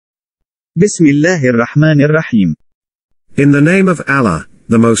بسم الله الرحمن الرحيم. In the name of Allah,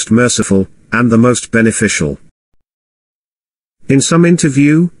 the most merciful, and the most beneficial. In some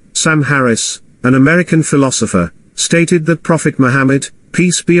interview, Sam Harris, an American philosopher, stated that Prophet Muhammad,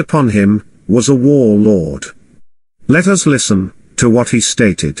 peace be upon him, was a warlord. Let us listen to what he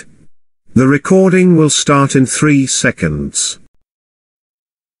stated. The recording will start in 3 seconds.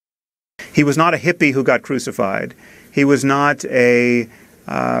 He was not a hippie who got crucified. He was not a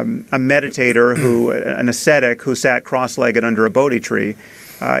meditator, an ascetic who sat cross-legged under a Bodhi tree.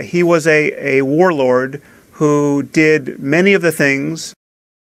 He was a warlord who did many of the things.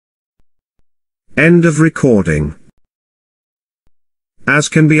 End of recording. As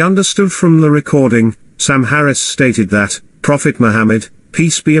can be understood from the recording, Sam Harris stated that Prophet Muhammad,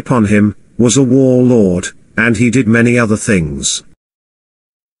 peace be upon him, was a warlord, and he did many other things.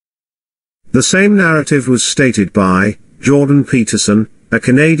 The same narrative was stated by Jordan Peterson, a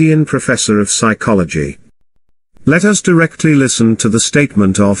Canadian professor of psychology. Let us directly listen to the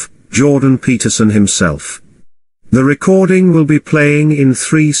statement of Jordan Peterson himself. The recording will be playing in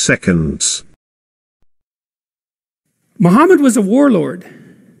 3 seconds. Muhammad was a warlord.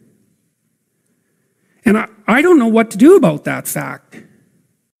 And I don't know what to do about that fact.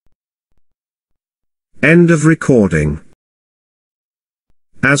 End of recording.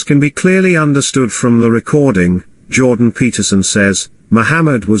 As can be clearly understood from the recording, Jordan Peterson says,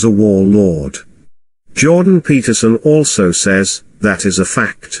 Muhammad was a warlord. Jordan Peterson also says, that is a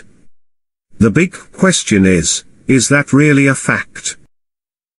fact. The big question is that really a fact?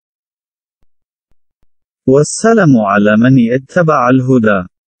 والسلام على من اتبع الهدى.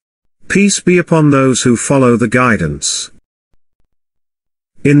 Peace be upon those who follow the guidance.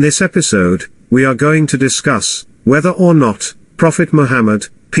 In this episode, we are going to discuss whether or not Prophet Muhammad,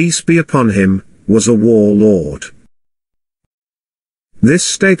 peace be upon him, was a warlord. This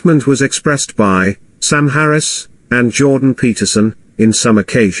statement was expressed by Sam Harris and Jordan Peterson in some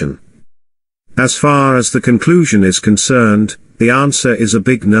occasion. As far as the conclusion is concerned, the answer is a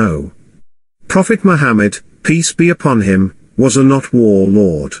big no. Prophet Muhammad, peace be upon him, was a not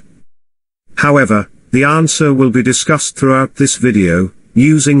warlord. However, the answer will be discussed throughout this video,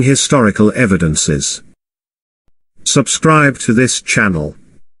 using historical evidences. Subscribe to this channel.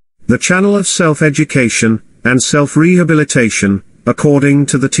 The channel of self-education and self-rehabilitation, according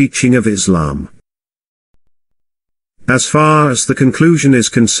to the teaching of Islam. As far as the conclusion is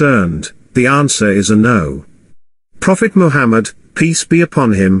concerned, the answer is a no. Prophet Muhammad, peace be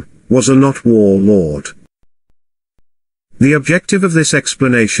upon him, was a not warlord. The objective of this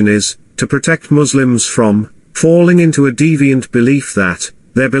explanation is to protect Muslims from falling into a deviant belief that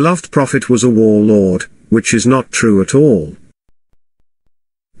their beloved Prophet was a warlord, which is not true at all.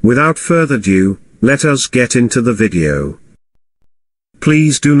 Without further ado, let us get into the video.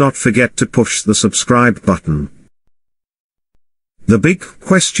 Please do not forget to push the subscribe button. The big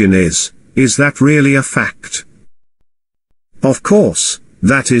question is that really a fact? Of course,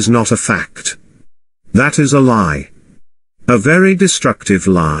 that is not a fact. That is a lie. A very destructive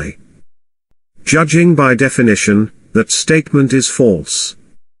lie. Judging by definition, that statement is false.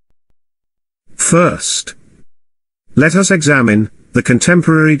 First, let us examine the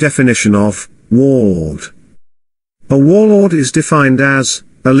contemporary definition of warlord. A warlord is defined as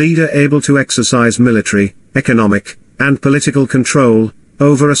a leader able to exercise military, economic, and political control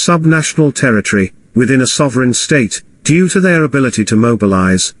over a subnational territory within a sovereign state due to their ability to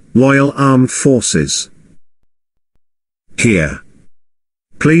mobilize loyal armed forces. Here,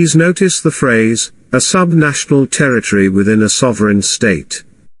 please notice the phrase, a subnational territory within a sovereign state.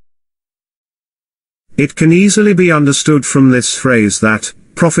 It can easily be understood from this phrase that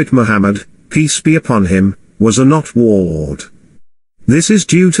Prophet Muhammad, peace be upon him, was a not warlord. This is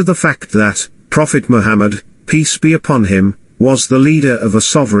due to the fact that Prophet Muhammad, peace be upon him, was the leader of a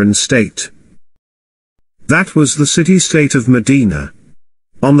sovereign state. That was the city-state of Medina.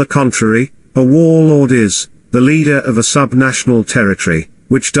 On the contrary, a warlord is the leader of a subnational territory,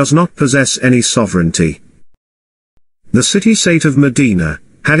 which does not possess any sovereignty. The city-state of Medina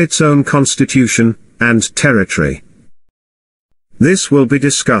had its own constitution and territory. This will be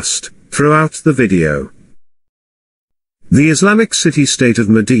discussed throughout the video. The Islamic city-state of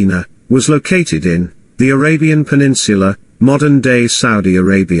Medina was located in the Arabian Peninsula, modern-day Saudi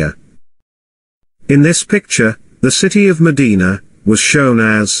Arabia. In this picture, the city of Medina was shown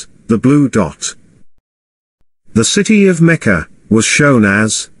as the blue dot. The city of Mecca was shown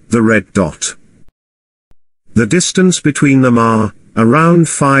as the red dot. The distance between them are around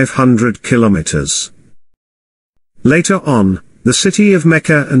 500 kilometers. Later on, the city of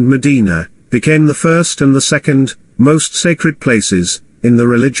Mecca and Medina became the first and the second most sacred places in the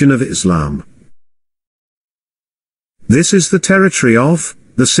religion of Islam. This is the territory of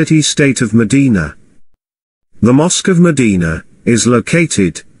the city-state of Medina. The Mosque of Medina is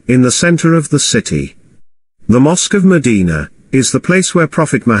located in the center of the city. The Mosque of Medina is the place where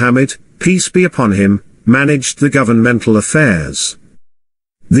Prophet Muhammad, peace be upon him, managed the governmental affairs.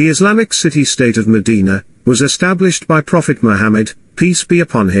 The Islamic city-state of Medina was established by Prophet Muhammad, peace be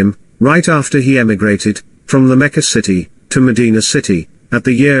upon him, right after he emigrated from the Mecca city to Medina city at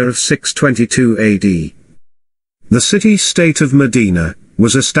the year of 622 AD. The city-state of Medina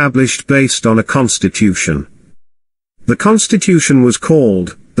was established based on a constitution. The constitution was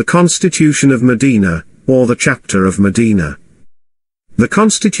called the Constitution of Medina, or the Chapter of Medina. The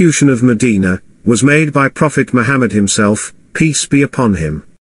Constitution of Medina was made by Prophet Muhammad himself, peace be upon him.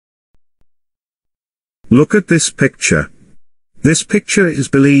 Look at this picture. This picture is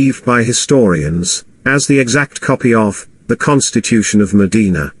believed by historians as the exact copy of the Constitution of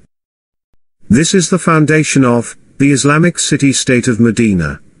Medina. This is the foundation of the Islamic city-state of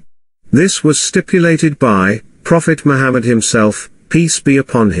Medina. This was stipulated by Prophet Muhammad himself, peace be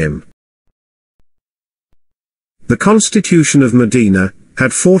upon him. The Constitution of Medina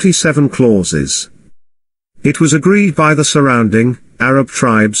had 47 clauses. It was agreed by the surrounding Arab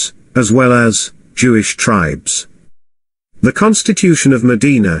tribes, as well as Jewish tribes. The Constitution of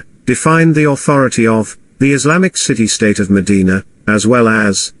Medina defined the authority of the Islamic city-state of Medina, as well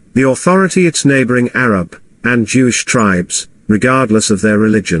as the authority its neighboring Arab and Jewish tribes, regardless of their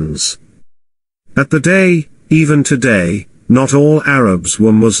religions. At the day, even today, not all Arabs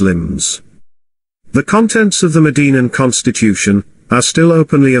were Muslims. The contents of the Medinan Constitution are still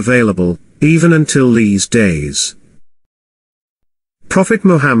openly available, even until these days. Prophet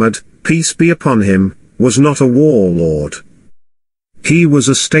Muhammad, peace be upon him, was not a warlord. He was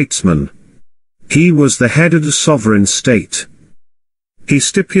a statesman. He was the head of the sovereign state. He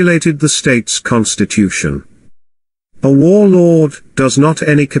stipulated the state's constitution. A warlord does not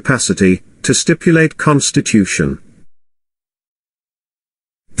any capacity to stipulate constitution.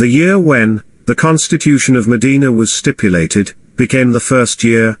 The year when the Constitution of Medina was stipulated became the first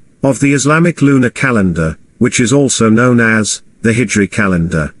year of the Islamic lunar calendar, which is also known as the Hijri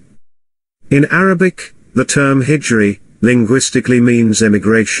calendar. In Arabic, the term Hijri linguistically means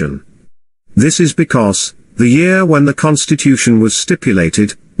emigration. This is because the year when the Constitution was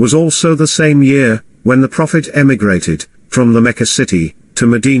stipulated was also the same year when the Prophet emigrated from the Mecca city to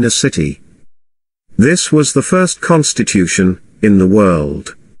Medina city. This was the first constitution in the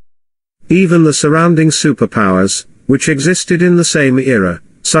world. Even the surrounding superpowers, which existed in the same era,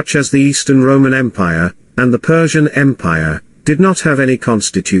 such as the Eastern Roman Empire and the Persian Empire, did not have any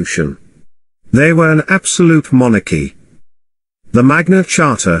constitution. They were an absolute monarchy. The Magna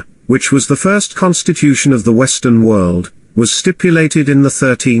Charta, which was the first constitution of the Western world, was stipulated in the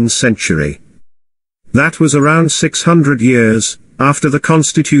 13th century. That was around 600 years after the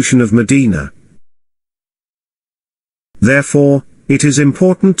Constitution of Medina. Therefore, it is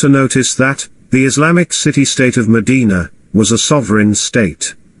important to notice that the Islamic city-state of Medina was a sovereign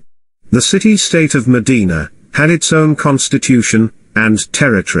state. The city-state of Medina had its own constitution and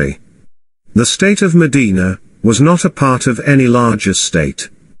territory. The state of Medina was not a part of any larger state.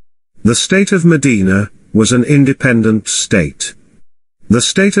 The state of Medina was an independent state. The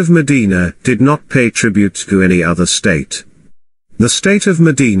state of Medina did not pay tribute to any other state. The state of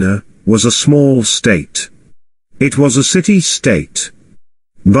Medina was a small state. It was a city-state.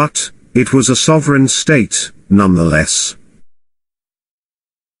 But it was a sovereign state, nonetheless.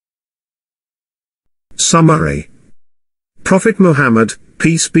 Summary. Prophet Muhammad,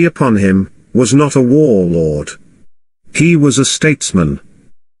 peace be upon him, was not a warlord. He was a statesman.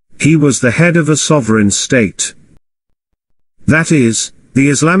 He was the head of a sovereign state. That is, the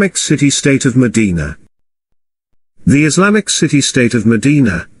Islamic city-state of Medina. The Islamic city-state of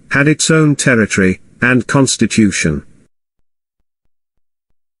Medina had its own territory and constitution.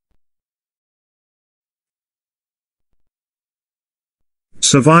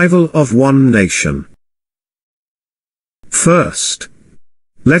 Survival of one nation. First,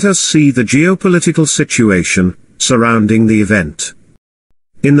 let us see the geopolitical situation surrounding the event.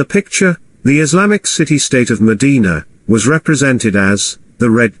 In the picture, the Islamic city-state of Medina was represented as the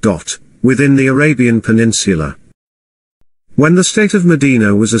red dot within the Arabian Peninsula. When the state of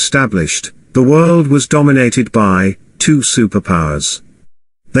Medina was established, the world was dominated by two superpowers.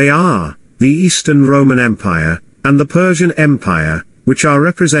 They are the Eastern Roman Empire and the Persian Empire, which are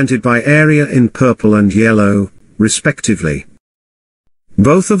represented by area in purple and yellow, respectively.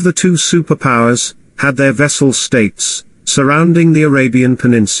 Both of the two superpowers had their vassal states surrounding the Arabian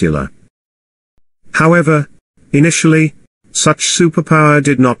Peninsula. However, initially, such superpower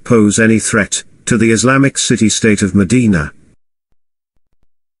did not pose any threat to the Islamic city-state of Medina.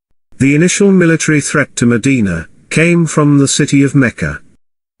 The initial military threat to Medina came from the city of Mecca.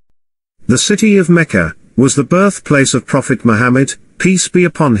 The city of Mecca was the birthplace of Prophet Muhammad, peace be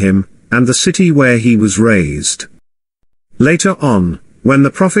upon him, and the city where he was raised. Later on, when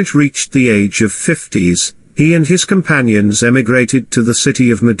the Prophet reached the age of 50s, he and his companions emigrated to the city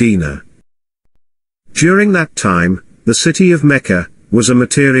of Medina. During that time, the city of Mecca was a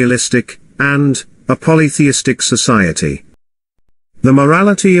materialistic and a polytheistic society. The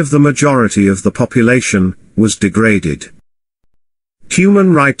morality of the majority of the population was degraded.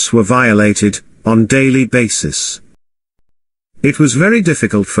 Human rights were violated on daily basis. It was very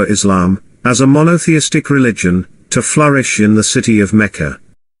difficult for Islam, as a monotheistic religion, to flourish in the city of Mecca.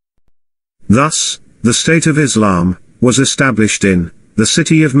 Thus, the State of Islam was established in the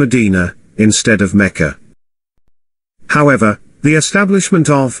city of Medina instead of Mecca. However, the establishment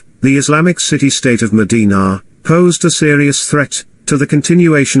of the Islamic city-state of Medina posed a serious threat to the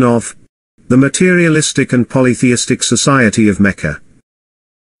continuation of the materialistic and polytheistic society of Mecca.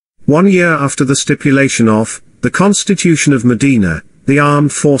 1 year after the stipulation of the Constitution of Medina, the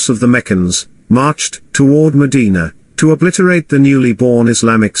armed force of the Meccans marched toward Medina to obliterate the newly born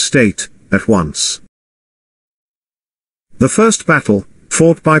Islamic State at once. The first battle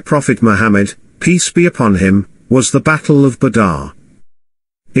fought by Prophet Muhammad, peace be upon him, was the Battle of Badr.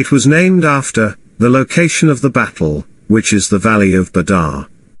 It was named after the location of the battle, which is the Valley of Badr.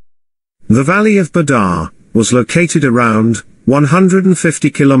 The Valley of Badr was located around 150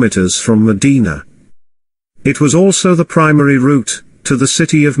 kilometers from Medina. It was also the primary route to the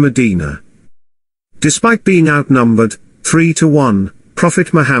city of Medina. Despite being outnumbered 3-1,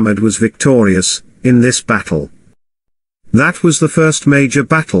 Prophet Muhammad was victorious in this battle. That was the first major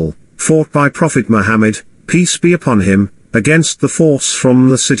battle fought by Prophet Muhammad, peace be upon him, against the force from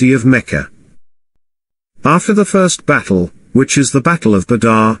the city of Mecca. After the first battle, which is the Battle of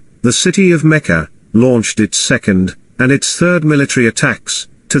Badr, the city of Mecca launched its second and its third military attacks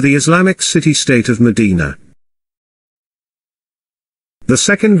to the Islamic city-state of Medina. The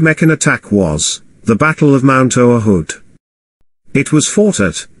second Meccan attack was the Battle of Mount Uhud. It was fought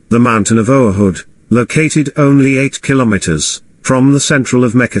at the mountain of Uhud, located only 8 kilometers from the central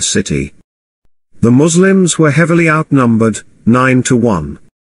of Mecca city. The Muslims were heavily outnumbered, 9-1.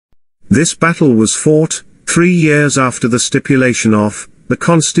 This battle was fought 3 years after the stipulation of the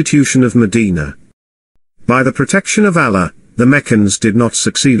Constitution of Medina. By the protection of Allah, the Meccans did not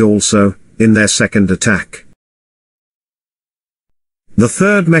succeed also in their second attack. The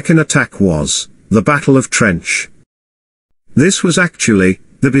third Meccan attack was the Battle of Trench. This was actually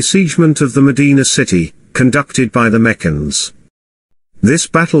the besiegement of the Medina city, conducted by the Meccans. This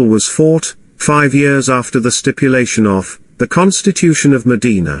battle was fought 5 years after the stipulation of the Constitution of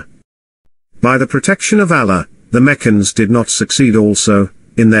Medina. By the protection of Allah, the Meccans did not succeed also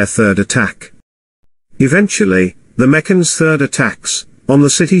in their third attack. Eventually, the Meccans' third attacks on the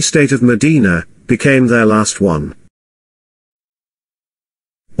city-state of Medina became their last one.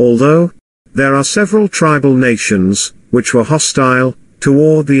 Although there are several tribal nations which were hostile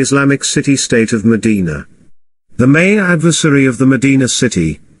toward the Islamic city-state of Medina, the main adversary of the Medina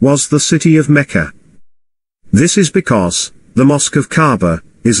city was the city of Mecca. This is because the Mosque of Kaaba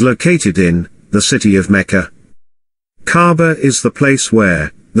is located in the city of Mecca. Kaaba is the place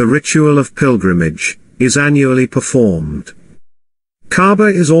where the ritual of pilgrimage is annually performed. Kaaba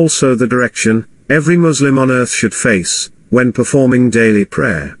is also the direction every Muslim on earth should face when performing daily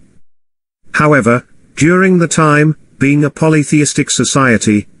prayer. However, during the time being a polytheistic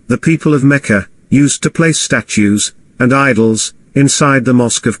society, the people of Mecca used to place statues and idols inside the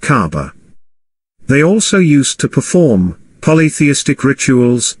Mosque of Kaaba. They also used to perform polytheistic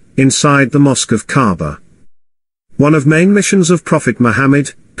rituals inside the Mosque of Kaaba. One of main missions of Prophet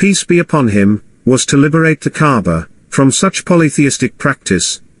Muhammad, peace be upon him, was to liberate the Kaaba from such polytheistic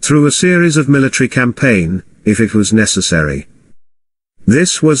practice through a series of military campaign, if it was necessary.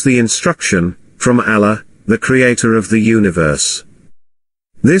 This was the instruction from Allah, the creator of the universe.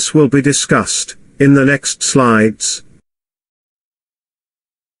 This will be discussed in the next slides.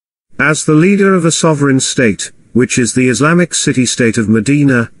 As the leader of a sovereign state, which is the Islamic city-state of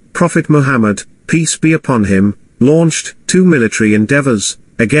Medina, Prophet Muhammad, peace be upon him, launched 2 military endeavors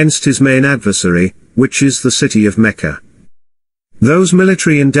against his main adversary, which is the city of Mecca. Those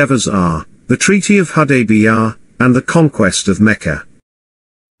military endeavors are the Treaty of Hudaybiyah and the conquest of Mecca.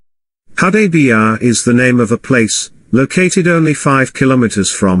 Hudaybiyah is the name of a place located only 5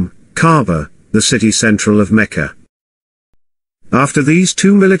 kilometers from Kaaba, the city central of Mecca. After these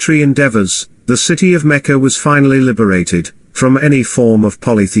 2 military endeavors, the city of Mecca was finally liberated from any form of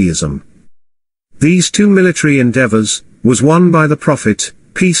polytheism. These two military endeavors was won by the Prophet,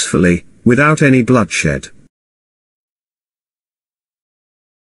 peacefully, without any bloodshed.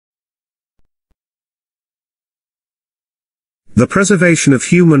 The preservation of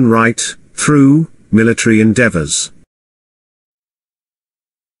human right, through military endeavors.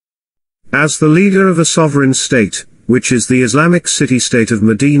 As the leader of a sovereign state, which is the Islamic city-state of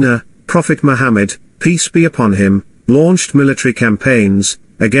Medina, Prophet Muhammad, peace be upon him, launched military campaigns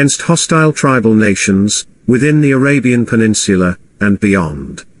against hostile tribal nations within the Arabian Peninsula and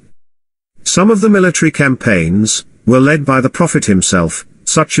beyond. Some of the military campaigns were led by the Prophet himself,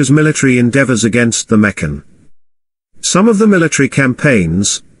 such as military endeavors against the Meccan. Some of the military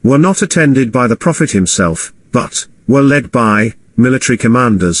campaigns were not attended by the Prophet himself, but were led by military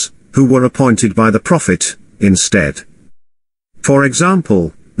commanders who were appointed by the Prophet instead. For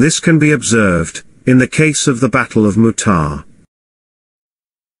example, this can be observed in the case of the Battle of Mu'tah.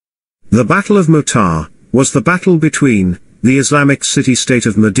 The Battle of Mu'tah was the battle between the Islamic city-state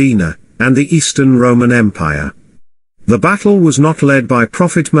of Medina and the Eastern Roman Empire. The battle was not led by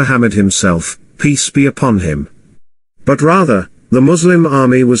Prophet Muhammad himself, peace be upon him, but rather, the Muslim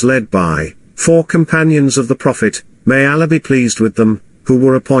army was led by 4 companions of the Prophet, may Allah be pleased with them, who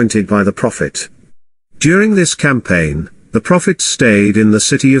were appointed by the Prophet. During this campaign, the Prophet stayed in the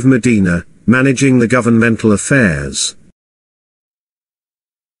city of Medina, managing the governmental affairs.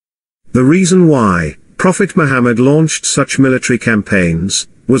 The reason why Prophet Muhammad launched such military campaigns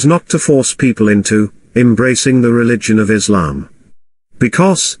was not to force people into embracing the religion of Islam,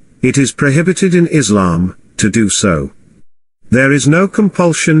 because it is prohibited in Islam to do so. There is no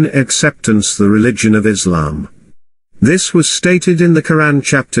compulsion acceptance the religion of Islam. This was stated in the Quran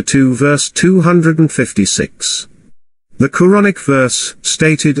chapter 2 verse 256. The Quranic verse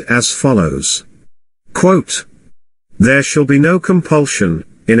stated as follows. Quote, "There shall be no compulsion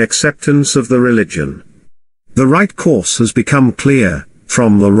in acceptance of the religion. The right course has become clear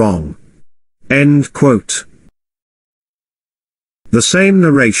from the wrong." End quote. The same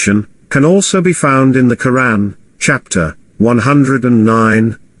narration can also be found in the Quran, chapter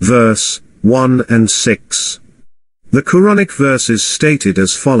 109, verse 1 and 6. The Quranic verse is stated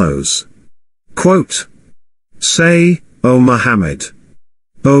as follows. Quote, "Say, O Muhammad,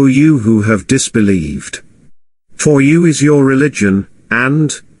 O you who have disbelieved, for you is your religion,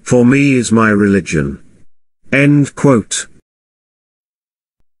 and for me is my religion." End quote.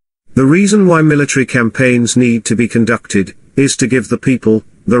 The reason why military campaigns need to be conducted is to give the people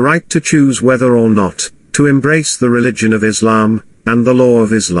the right to choose whether or not to embrace the religion of Islam and the law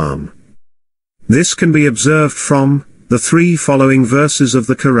of Islam. This can be observed from the 3 following verses of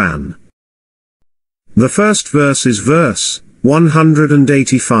the Quran. The first verse is verse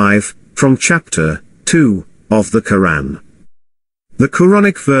 185 from chapter 2 of the Quran. The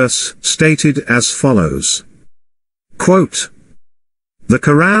Quranic verse stated as follows. Quote, "The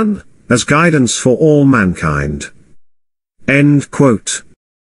Quran as guidance for all mankind." End quote.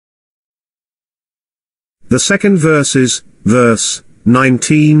 The second verse is verse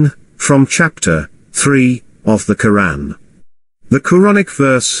 19 from chapter 3 of the Quran. The Quranic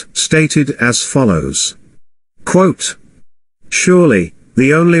verse stated as follows. Quote, "Surely,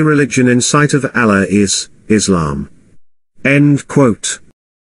 the only religion in sight of Allah is Islam." End quote.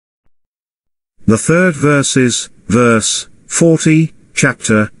 The third verse is verse 40,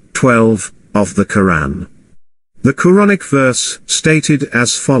 chapter 12 of the Quran. The Quranic verse stated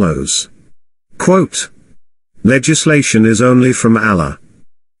as follows. Quote, "Legislation is only from Allah."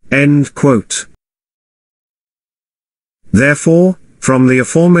 End quote. Therefore, from the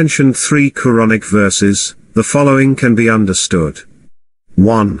aforementioned 3 Quranic verses, the following can be understood.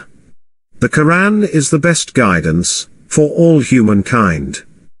 1. The Quran is the best guidance for all humankind.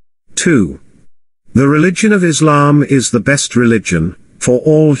 2. The religion of Islam is the best religion for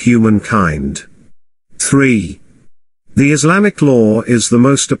all humankind. 3. The Islamic law is the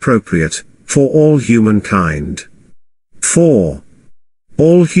most appropriate for all humankind. 4.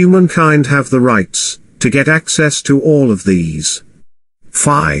 All humankind have the rights to get access to all of these.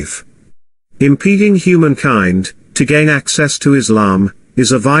 5. Impeding humankind to gain access to Islam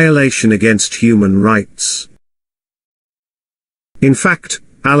is a violation against human rights. In fact,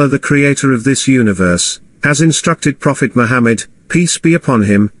 Allah, the creator of this universe, has instructed Prophet Muhammad, peace be upon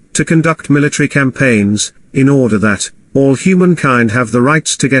him, to conduct military campaigns in order that all humankind have the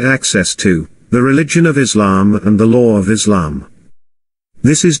rights to get access to the religion of Islam and the law of Islam.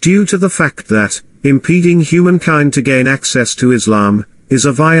 This is due to the fact that impeding humankind to gain access to Islam is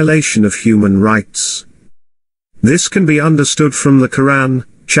a violation of human rights. This can be understood from the Quran,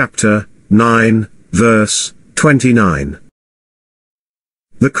 chapter 9, verse 29.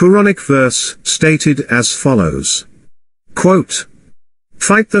 The Quranic verse stated as follows. Quote,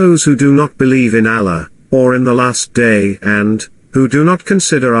 "Fight those who do not believe in Allah, or in the last day and, who do not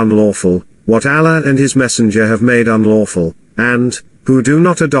consider unlawful, what Allah and His Messenger have made unlawful, and, who do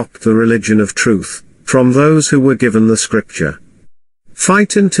not adopt the religion of truth, from those who were given the scripture.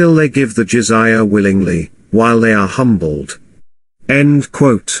 Fight until they give the Jizyah willingly, while they are humbled." End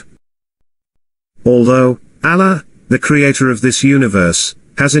quote. Although, Allah, the creator of this universe,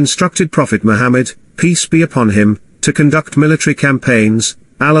 has instructed Prophet Muhammad, peace be upon him, to conduct military campaigns,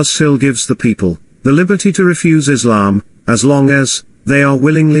 Allah still gives the people the liberty to refuse Islam, as long as they are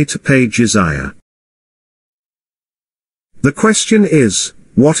willingly to pay Jizyah. The question is,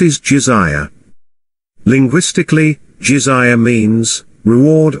 what is Jizyah? Linguistically, Jizyah means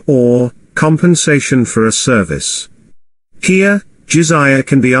reward or compensation for a service. Here, Jizyah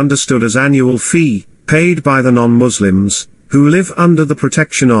can be understood as annual fee paid by the non-Muslims who live under the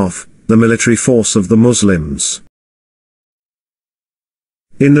protection of the military force of the Muslims.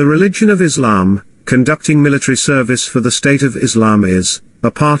 In the religion of Islam, conducting military service for the State of Islam is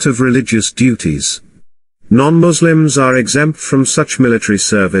a part of religious duties. Non-Muslims are exempt from such military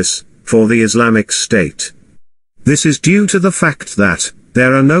service for the Islamic State. This is due to the fact that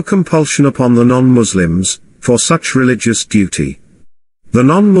there are no compulsion upon the non-Muslims for such religious duty. The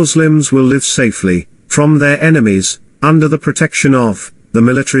non-Muslims will live safely from their enemies under the protection of the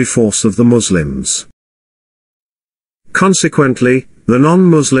military force of the Muslims. Consequently, the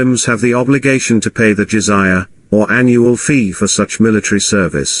non-Muslims have the obligation to pay the Jizyah, or annual fee for such military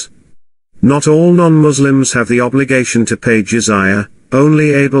service. Not all non-Muslims have the obligation to pay Jizyah,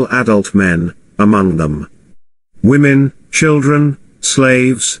 only able adult men among them. Women, children,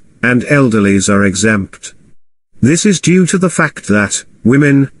 slaves, and elderlies are exempt. This is due to the fact that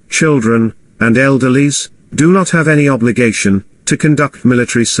women, children, and elderlies do not have any obligation to conduct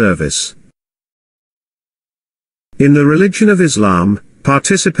military service. In the religion of Islam,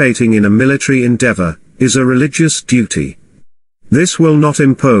 participating in a military endeavor is a religious duty. This will not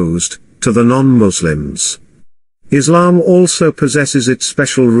imposed to the non-Muslims. Islam also possesses its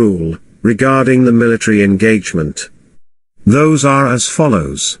special rule regarding the military engagement. Those are as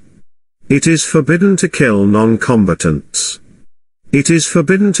follows. It is forbidden to kill non-combatants. It is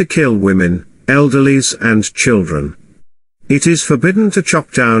forbidden to kill women, elderlies and children. It is forbidden to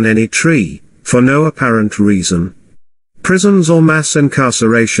chop down any tree, for no apparent reason. Prisons or mass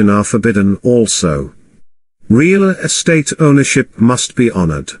incarceration are forbidden also. Real estate ownership must be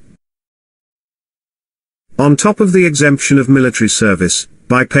honored. On top of the exemption of military service,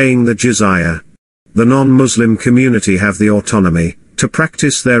 by paying the Jizyah, the non-Muslim community have the autonomy to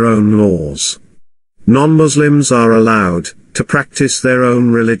practice their own laws. Non-Muslims are allowed to practice their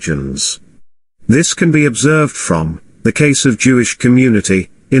own religions. This can be observed from the case of Jewish community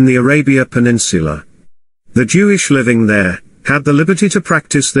in the Arabia Peninsula. The Jewish living there had the liberty to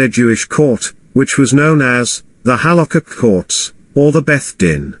practice their Jewish court, which was known as the Halakha courts, or the Beth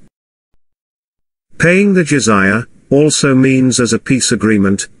Din. Paying the Jizyah also means as a peace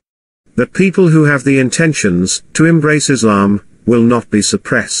agreement that people who have the intentions to embrace Islam will not be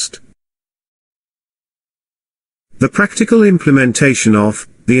suppressed. The practical implementation of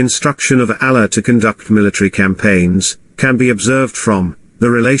the instruction of Allah to conduct military campaigns can be observed from the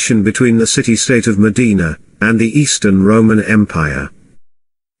relation between the city-state of Medina and the Eastern Roman Empire.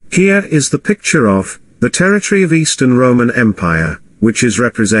 Here is the picture of the territory of Eastern Roman Empire, which is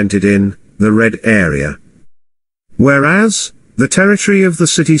represented in the red area. Whereas, the territory of the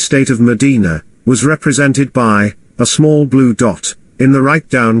city-state of Medina was represented by a small blue dot in the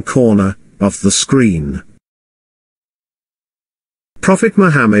right-down corner of the screen. Prophet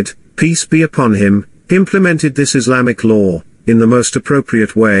Muhammad, peace be upon him, implemented this Islamic law in the most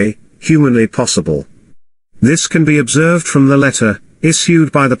appropriate way humanly possible. This can be observed from the letter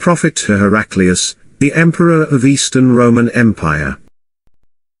issued by the Prophet to Heraclius, the Emperor of Eastern Roman Empire.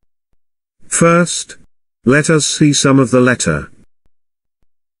 First, let us see some of the letter.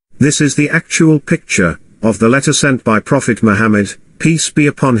 This is the actual picture of the letter sent by Prophet Muhammad, peace be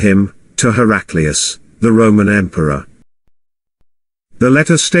upon him, to Heraclius, the Roman Emperor. The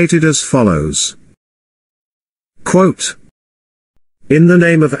letter stated as follows. Quote, "In the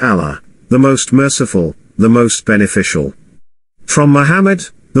name of Allah, the most merciful, the most beneficial. From Muhammad,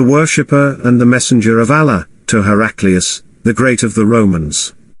 the worshipper and the messenger of Allah, to Heraclius, the great of the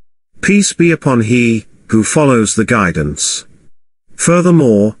Romans. Peace be upon he who follows the guidance.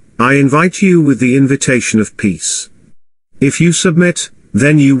 Furthermore, I invite you with the invitation of peace. If you submit,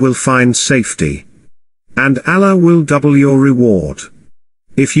 then you will find safety. And Allah will double your reward.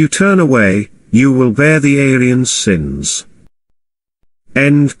 If you turn away, you will bear the alien's sins."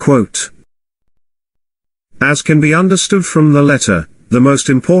 End quote. As can be understood from the letter, the most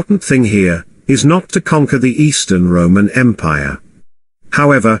important thing here is not to conquer the Eastern Roman Empire.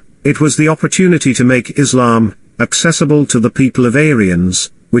 However, it was the opportunity to make Islam accessible to the people of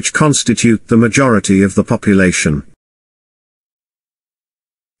Aryans, which constitute the majority of the population.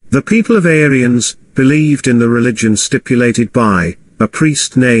 The people of Aryans believed in the religion stipulated by a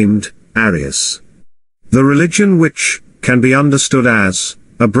priest named Arius. The religion which can be understood as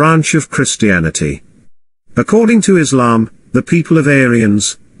a branch of Christianity. According to Islam, the people of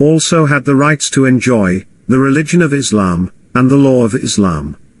Aryans also had the rights to enjoy the religion of Islam and the law of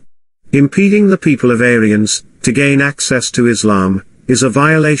Islam. Impeding the people of Aryans to gain access to Islam is a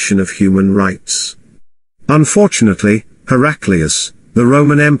violation of human rights. Unfortunately, Heraclius, the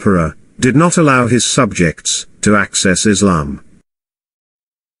Roman emperor, did not allow his subjects to access Islam.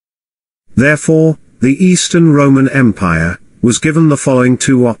 Therefore, the Eastern Roman Empire was given the following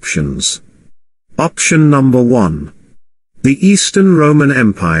two options. Option number 1. The Eastern Roman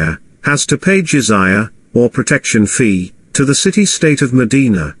Empire has to pay Jizyah, or protection fee, to the city-state of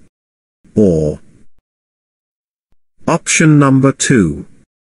Medina. Or option number 2.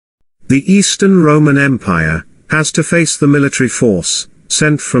 The Eastern Roman Empire has to face the military force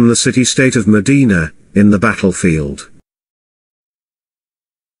sent from the city-state of Medina in the battlefield.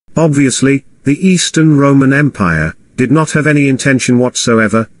 Obviously, the Eastern Roman Empire did not have any intention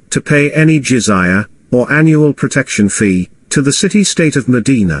whatsoever to pay any jizyah, or annual protection fee, to the city-state of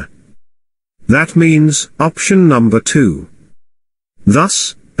Medina. That means option number 2.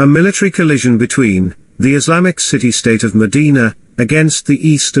 Thus, a military collision between the Islamic city-state of Medina against the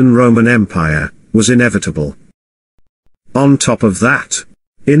Eastern Roman Empire was inevitable. On top of that,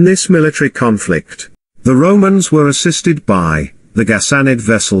 in this military conflict, the Romans were assisted by the Ghassanid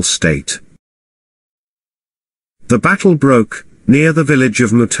vassal state. The battle broke near the village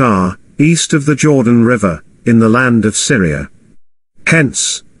of Mutar, east of the Jordan River, in the land of Syria.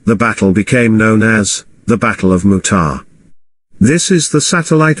 Hence, the battle became known as the Battle of Mutar. This is the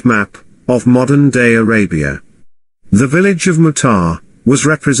satellite map of modern-day Arabia. The village of Mutar was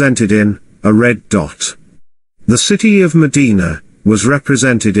represented in a red dot. The city of Medina was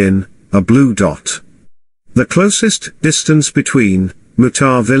represented in a blue dot. The closest distance between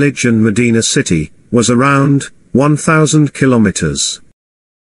Mutar village and Medina city was around 1,000 kilometers.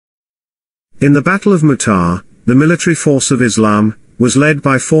 In the Battle of Mutar, the military force of Islam was led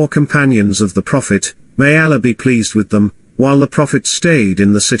by 4 companions of the Prophet, may Allah be pleased with them, while the Prophet stayed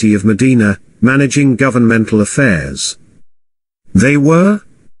in the city of Medina, managing governmental affairs. They were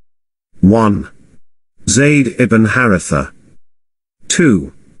 1. Zayd ibn Haritha.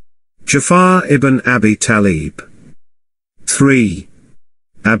 2. Jafar ibn Abi Talib. 3.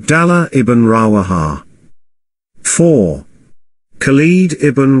 Abdallah ibn Rawaha. 4. Khalid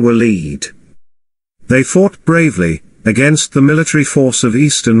ibn Walid. They fought bravely against the military force of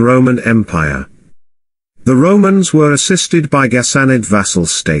Eastern Roman Empire. The Romans were assisted by Ghassanid vassal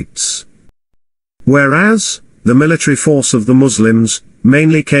states. Whereas, the military force of the Muslims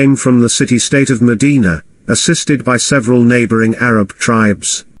mainly came from the city-state of Medina, assisted by several neighboring Arab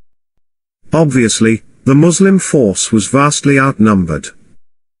tribes. Obviously, the Muslim force was vastly outnumbered.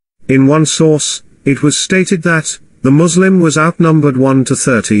 In one source, it was stated that the Muslim was outnumbered 1 to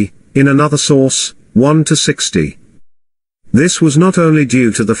 30, in another source, 1 to 60. This was not only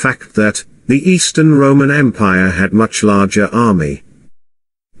due to the fact that the Eastern Roman Empire had much larger army,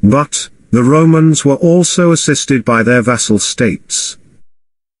 but the Romans were also assisted by their vassal states.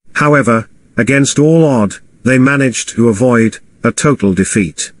 However, against all odds, they managed to avoid a total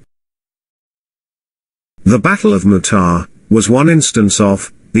defeat. The Battle of Mutar was one instance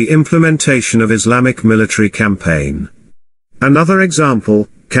of the implementation of Islamic military campaign. Another example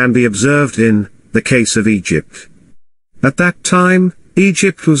can be observed in the case of Egypt. At that time,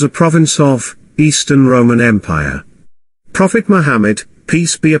 Egypt was a province of Eastern Roman Empire. Prophet Muhammad,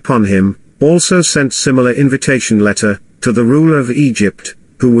 peace be upon him, also sent similar invitation letter to the ruler of Egypt,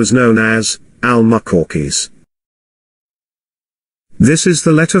 who was known as Al-Muqawqis. This is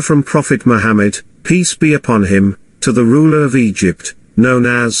the letter from Prophet Muhammad, peace be upon him, to the ruler of Egypt, known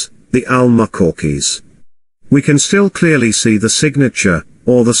as the Al-Muqawqis. We can still clearly see the signature,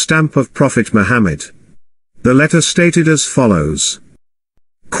 or the stamp of Prophet Muhammad. The letter stated as follows.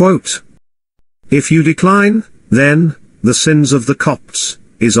 Quote, "If you decline, then, the sins of the Copts,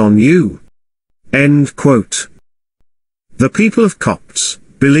 is on you." End quote. The people of Copts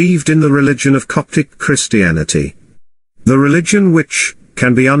believed in the religion of Coptic Christianity. The religion which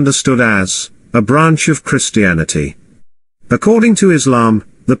can be understood as a branch of Christianity. According to Islam,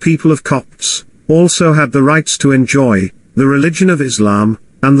 the people of Copts also had the rights to enjoy the religion of Islam,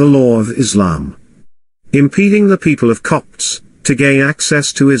 and the law of Islam. Impeding the people of Copts to gain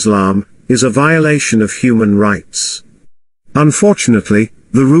access to Islam is a violation of human rights. Unfortunately,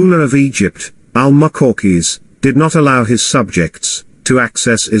 the ruler of Egypt, al-Muqawqis, did not allow his subjects to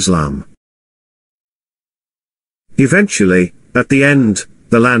access Islam. Eventually, at the end,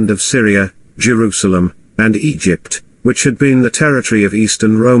 the land of Syria, Jerusalem, and Egypt, which had been the territory of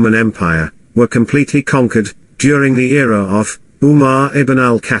Eastern Roman Empire, were completely conquered during the era of Umar ibn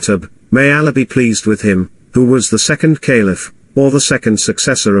al-Khattab, may Allah be pleased with him, who was the second caliph, or the second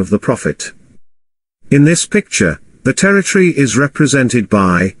successor of the Prophet. In this picture, the territory is represented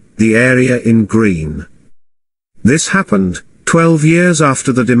by the area in green. This happened 12 years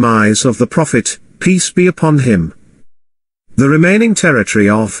after the demise of the Prophet, peace be upon him. The remaining territory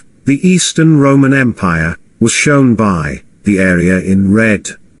of the Eastern Roman Empire was shown by the area in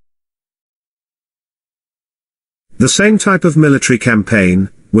red. The same type of military campaign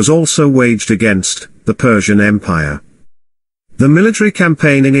was also waged against the Persian Empire. The military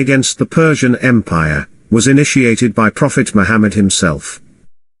campaigning against the Persian Empire was initiated by Prophet Muhammad himself.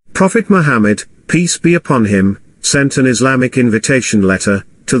 Prophet Muhammad, peace be upon him, sent an Islamic invitation letter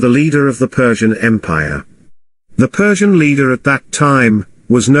to the leader of the Persian Empire. The Persian leader at that time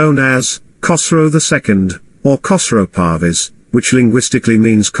was known as Khosrow II, or Khosrow Parviz, which linguistically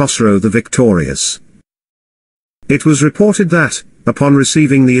means Khosrow the Victorious. It was reported that, upon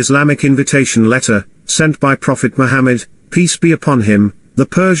receiving the Islamic invitation letter sent by Prophet Muhammad, peace be upon him, the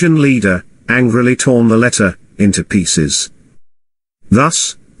Persian leader angrily torn the letter into pieces.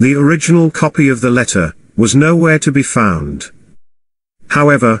 Thus, the original copy of the letter was nowhere to be found.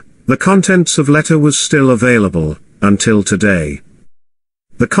 However, the contents of letter was still available until today.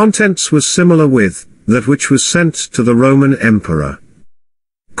 The contents was similar with that which was sent to the Roman emperor.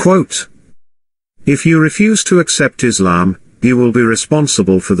 Quote, "If you refuse to accept Islam, you will be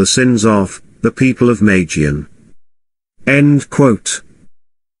responsible for the sins of the people of Magian." End quote.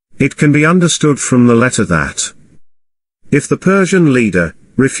 It can be understood from the letter that if the Persian leader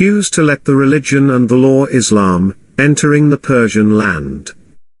refused to let the religion and the law Islam entering the Persian land,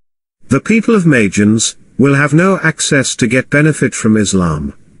 the people of Magians will have no access to get benefit from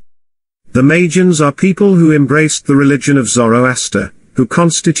Islam. The Magians are people who embraced the religion of Zoroaster, who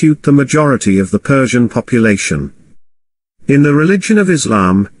constitute the majority of the Persian population. In the religion of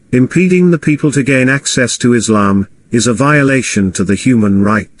Islam, impeding the people to gain access to Islam is a violation to the human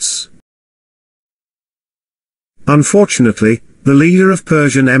rights. Unfortunately, the leader of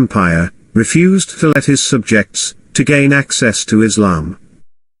Persian Empire refused to let his subjects to gain access to Islam.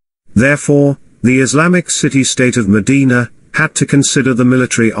 Therefore, the Islamic city-state of Medina had to consider the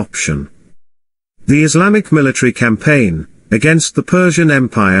military option. The Islamic military campaign against the Persian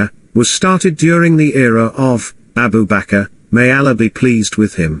Empire was started during the era of Abu Bakr, may Allah be pleased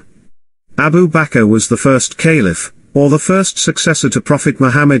with him. Abu Bakr was the first caliph, or the first successor to Prophet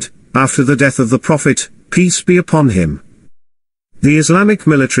Muhammad, after the death of the Prophet, peace be upon him. The Islamic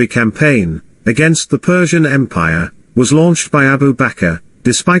military campaign against the Persian Empire was launched by Abu Bakr,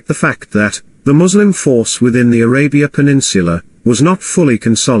 despite the fact that the Muslim force within the Arabia Peninsula was not fully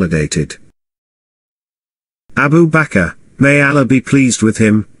consolidated. Abu Bakr, may Allah be pleased with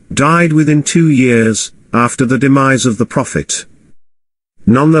him, died within 2 years after the demise of the Prophet.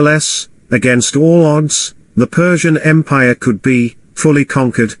 Nonetheless, against all odds, the Persian Empire could be fully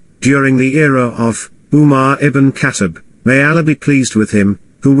conquered during the era of Umar ibn Khattab, may Allah be pleased with him,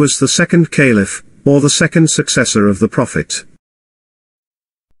 who was the second caliph, or the second successor of the Prophet.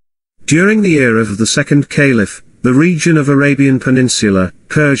 During the era of the second caliph, the region of Arabian Peninsula,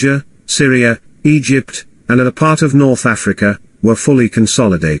 Persia, Syria, Egypt, and a part of North Africa, were fully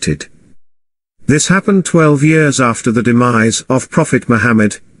consolidated. This happened 12 years after the demise of Prophet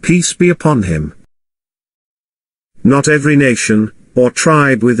Muhammad, peace be upon him. Not every nation, or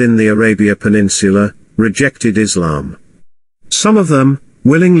tribe within the Arabia Peninsula, rejected Islam. Some of them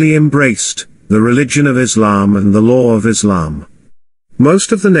willingly embraced the religion of Islam and the law of Islam.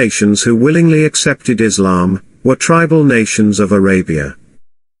 Most of the nations who willingly accepted Islam were tribal nations of Arabia.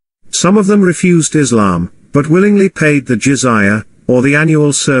 Some of them refused Islam, but willingly paid the Jizyah, or the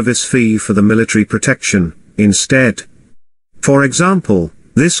annual service fee for the military protection, instead. For example,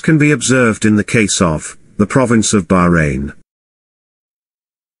 this can be observed in the case of the province of Bahrain.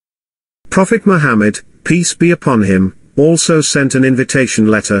 Prophet Muhammad, peace be upon him, also sent an invitation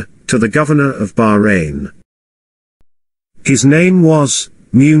letter to the governor of Bahrain. His name was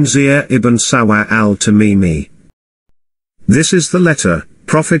Munzir ibn Sawa al-Tamimi. This is the letter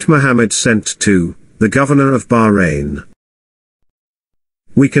Prophet Muhammad sent to the governor of Bahrain.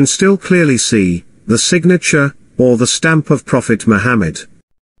 We can still clearly see the signature, or the stamp of Prophet Muhammad.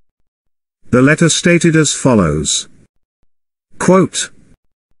 The letter stated as follows. Quote,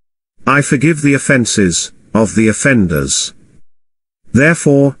 I forgive the offenses of the offenders.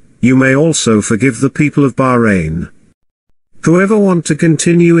 Therefore, you may also forgive the people of Bahrain. Whoever want to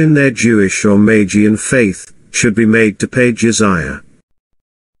continue in their Jewish or Magian faith, should be made to pay Jizyah.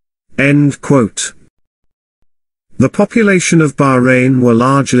 End quote. The population of Bahrain were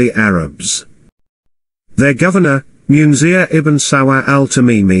largely Arabs. Their governor, Munzir ibn Sawa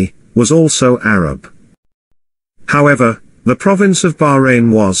al-Tamimi, was also Arab. However, the province of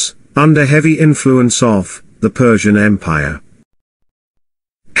Bahrain was, under heavy influence of, the Persian Empire.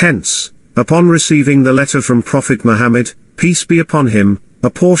 Hence, upon receiving the letter from Prophet Muhammad, peace be upon him, a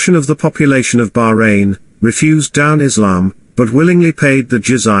portion of the population of Bahrain, refused down Islam, but willingly paid the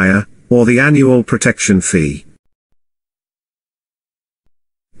Jizyah, or the annual protection fee.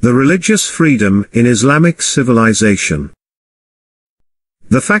 The religious freedom in Islamic civilization.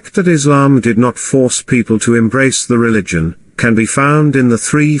 The fact that Islam did not force people to embrace the religion, can be found in the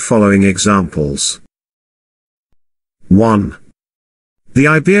three following examples. 1. The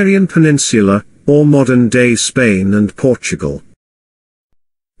Iberian Peninsula, or modern-day Spain and Portugal.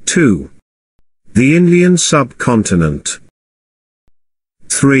 2. The Indian subcontinent.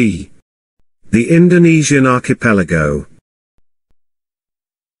 3. The Indonesian archipelago.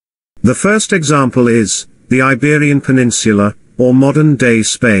 The first example is, the Iberian Peninsula, or modern-day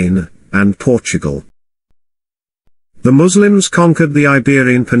Spain, and Portugal. The Muslims conquered the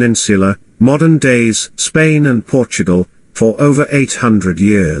Iberian Peninsula, modern days Spain and Portugal, for over 800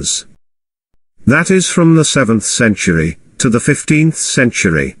 years. That is from the 7th century, to the 15th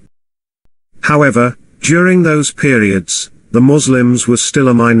century. However, during those periods, the Muslims were still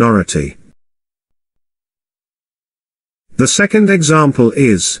a minority. The second example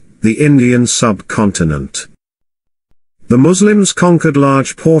is, the Indian subcontinent. The Muslims conquered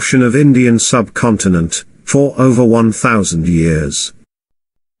large portion of Indian subcontinent, for over 1,000 years.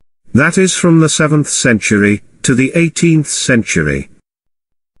 That is from the 7th century, to the 18th century.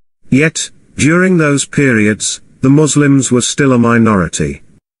 Yet, during those periods, the Muslims were still a minority.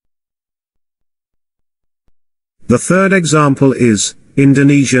 The third example is,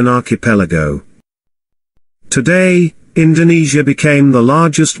 Indonesian archipelago. Today, Indonesia became the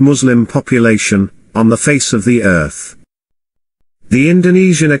largest Muslim population, on the face of the earth. The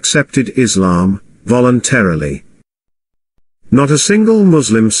Indonesian accepted Islam, voluntarily. Not a single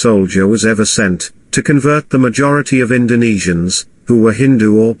Muslim soldier was ever sent, to convert the majority of Indonesians, who were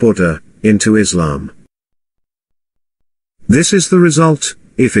Hindu or Buddha, into Islam. This is the result,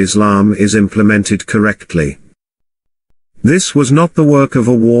 if Islam is implemented correctly. This was not the work of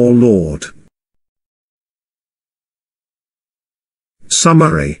a warlord.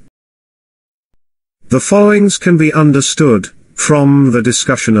 Summary. The followings can be understood, from the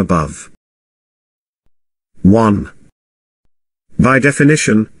discussion above. 1. By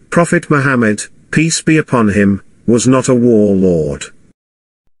definition, Prophet Muhammad, peace be upon him, was not a warlord.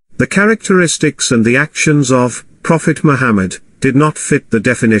 The characteristics and the actions of Prophet Muhammad did not fit the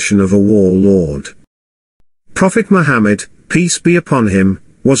definition of a warlord. Prophet Muhammad, peace be upon him,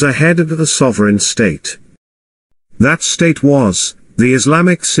 was a head of the sovereign state. That state was the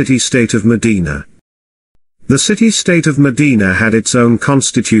Islamic city-state of Medina. The city-state of Medina had its own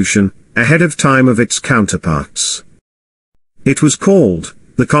constitution, ahead of time of its counterparts. It was called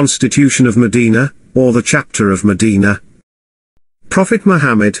the Constitution of Medina, or the Chapter of Medina. Prophet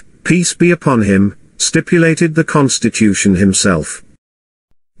Muhammad, peace be upon him, stipulated the constitution himself.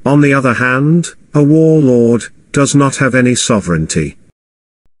 On the other hand, a warlord does not have any sovereignty.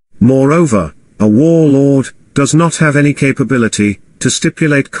 Moreover, a warlord does not have any capability to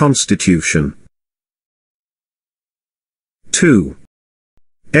stipulate constitution. 2.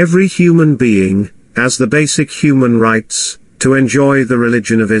 Every human being has the basic human rights to enjoy the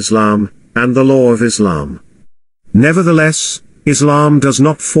religion of Islam and the law of Islam. Nevertheless, Islam does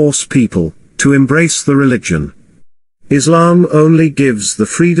not force people to embrace the religion. Islam only gives the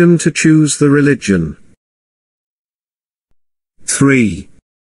freedom to choose the religion. 3.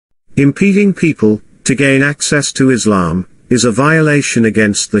 Impeding people to gain access to Islam is a violation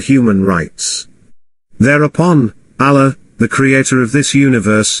against the human rights. Thereupon, Allah, the creator of this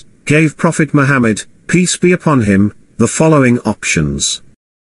universe, gave Prophet Muhammad, peace be upon him, the following options.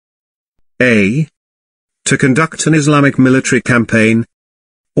 A. To conduct an Islamic military campaign.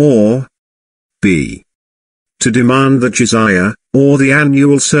 Or B. To demand the Jizyah, or the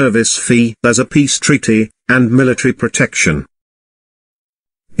annual service fee, as a peace treaty, and military protection.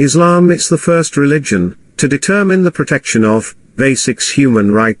 Islam is the first religion to determine the protection of basic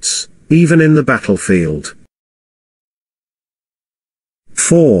human rights, even in the battlefield.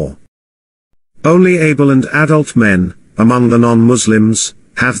 4. Only able and adult men, among the non-Muslims,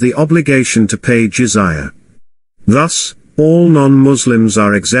 have the obligation to pay Jizyah. Thus, all non-Muslims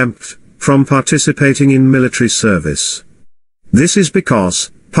are exempt from participating in military service. This is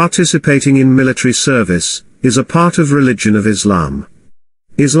because participating in military service is a part of religion of Islam.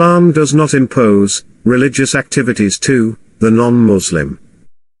 Islam does not impose religious activities to the non-Muslim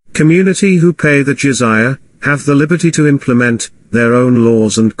community who pay the Jizyah, have the liberty to implement their own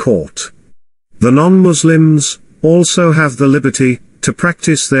laws and court. The non-Muslims also have the liberty to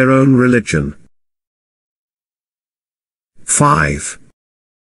practice their own religion. 5.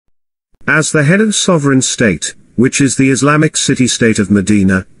 As the head of sovereign state, which is the Islamic city-state of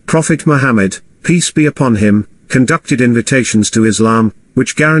Medina, Prophet Muhammad, peace be upon him, conducted invitations to Islam,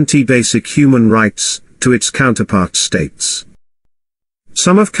 which guarantee basic human rights, to its counterpart states.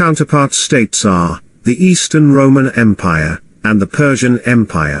 Some of counterpart states are the Eastern Roman Empire and the Persian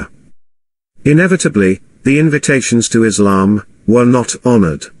Empire. Inevitably, the invitations to Islam were not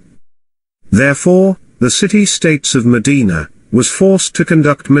honored. Therefore, the city-states of Medina was forced to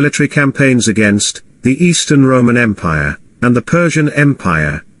conduct military campaigns against the Eastern Roman Empire and the Persian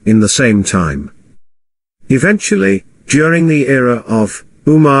Empire in the same time. Eventually, during the era of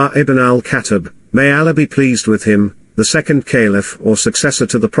Umar ibn al-Khattab, may Allah be pleased with him, the second caliph or successor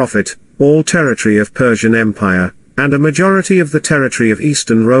to the Prophet, all territory of Persian Empire, and a majority of the territory of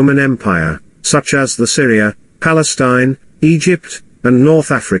Eastern Roman Empire, such as the Syria, Palestine, Egypt, and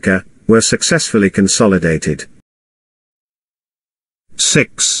North Africa, were successfully consolidated.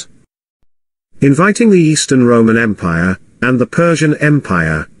 6. Inviting the Eastern Roman Empire, and the Persian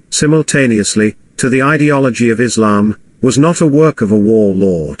Empire, simultaneously, to the ideology of Islam, was not a work of a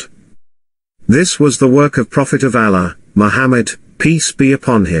warlord. This was the work of Prophet of Allah, Muhammad, peace be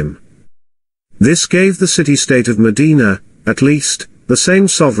upon him. This gave the city-state of Medina, at least, the same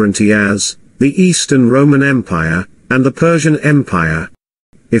sovereignty as the Eastern Roman Empire, and the Persian Empire,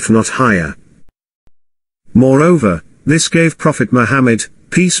 if not higher. Moreover, this gave Prophet Muhammad,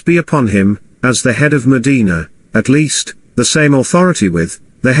 peace be upon him, as the head of Medina, at least, the same authority with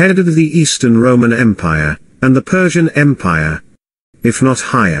the head of the Eastern Roman Empire, and the Persian Empire, if not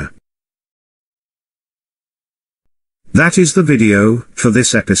higher. That is the video for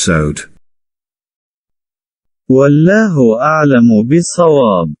this episode. والله أعلم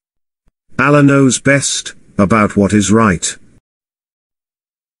بالصواب. Allah knows best about what is right.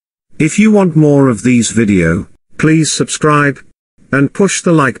 If you want more of these videos, please subscribe and push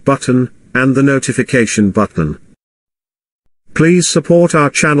the like button and the notification button. Please support our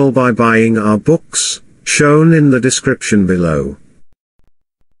channel by buying our books, shown in the description below.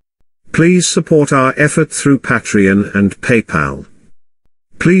 Please support our effort through Patreon and PayPal.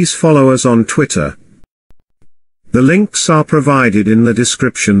 Please follow us on Twitter. The links are provided in the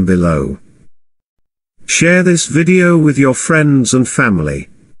description below. Share this video with your friends and family.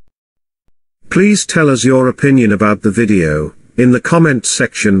 Please tell us your opinion about the video in the comment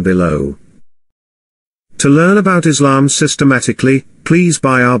section below. To learn about Islam systematically, please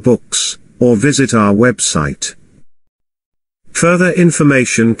buy our books, or visit our website. Further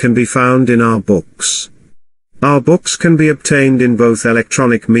information can be found in our books. Our books can be obtained in both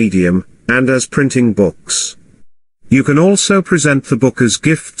electronic medium, and as printing books. You can also present the book as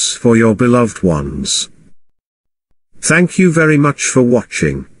gifts for your beloved ones. Thank you very much for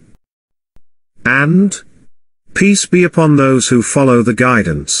watching. And peace be upon those who follow the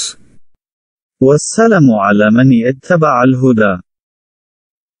guidance. والسلام على من اتبع الهدى.